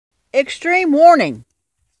Extreme warning.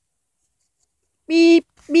 Beep,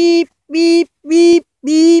 beep, beep, beep,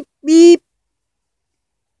 beep, beep.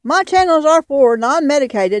 My channels are for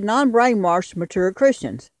non-medicated, non-brainwashed, mature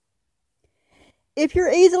Christians. If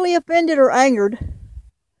you're easily offended or angered,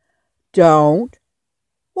 don't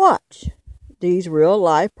watch these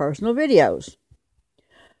real-life personal videos.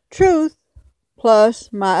 Truth plus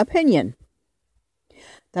my opinion.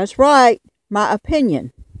 That's right, my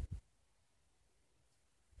opinion.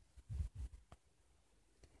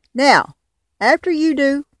 Now, after you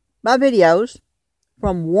do my videos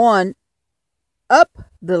from 1 up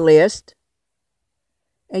the list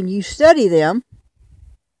and you study them,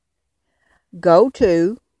 go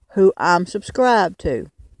to who I'm subscribed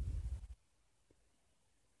to.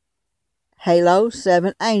 Halo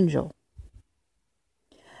 7 Angel.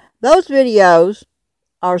 Those videos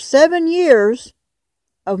are 7 years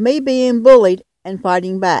of me being bullied and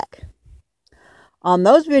fighting back. On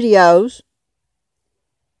those videos,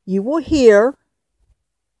 you will hear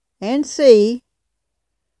and see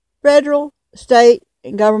federal, state,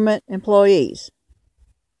 and government employees.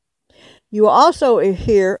 You will also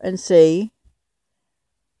hear and see,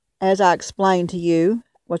 as I explain to you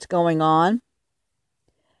what's going on,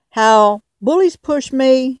 how bullies push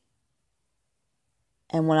me,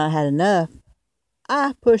 and when I had enough,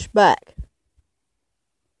 I pushed back.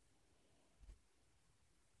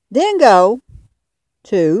 Then go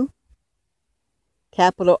to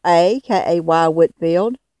capital A, K-A-Y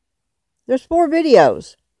Whitfield. There's 4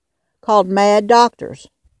 videos called Mad Doctors.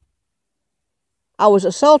 I was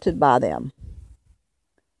assaulted by them.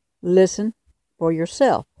 Listen for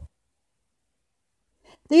yourself.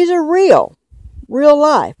 These are real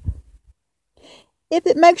life. If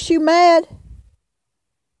it makes you mad,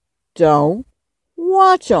 don't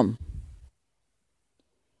watch them.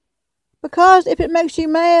 Because if it makes you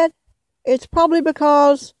mad, it's probably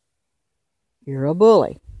because you're a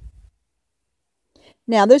bully.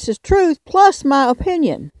 Now, this is truth plus my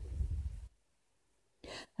opinion.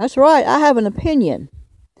 That's right, I have an opinion.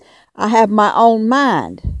 I have my own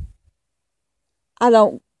mind. I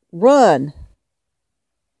don't run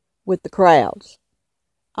with the crowds.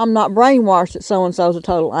 I'm not brainwashed that so-and-so's a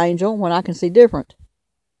total angel when I can see different.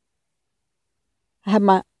 I have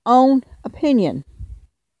my own opinion.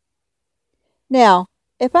 Now,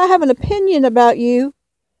 if I have an opinion about you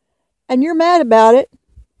and you're mad about it,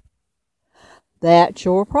 that's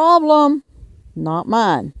your problem, not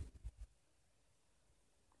mine.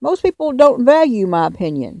 Most people don't value my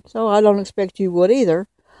opinion, so I don't expect you would either,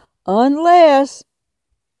 unless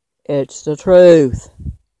it's the truth.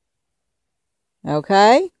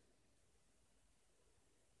 Okay? You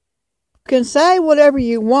can say whatever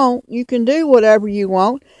you want, you can do whatever you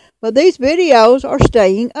want, but these videos are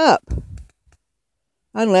staying up.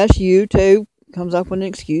 Unless YouTube comes up with an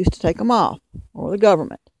excuse to take them off, or the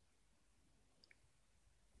government.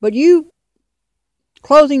 But you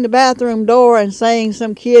closing the bathroom door and saying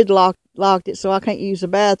some kid locked it so I can't use the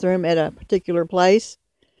bathroom at a particular place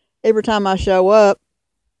every time I show up,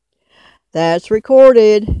 that's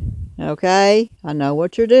recorded. Okay? I know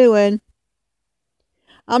what you're doing.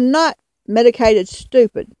 I'm not medicated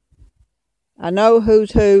stupid. I know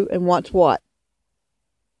who's who and what's what.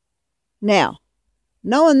 Now,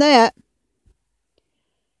 knowing that,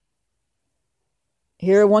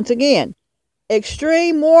 here once again,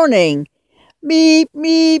 extreme warning. Beep,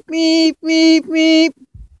 beep, beep, beep, beep.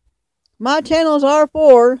 My channels are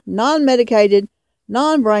for non-medicated,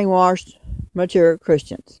 non-brainwashed, mature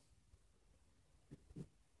Christians.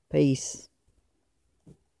 Peace.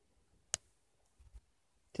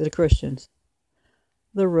 To the Christians.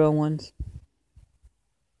 The real ones.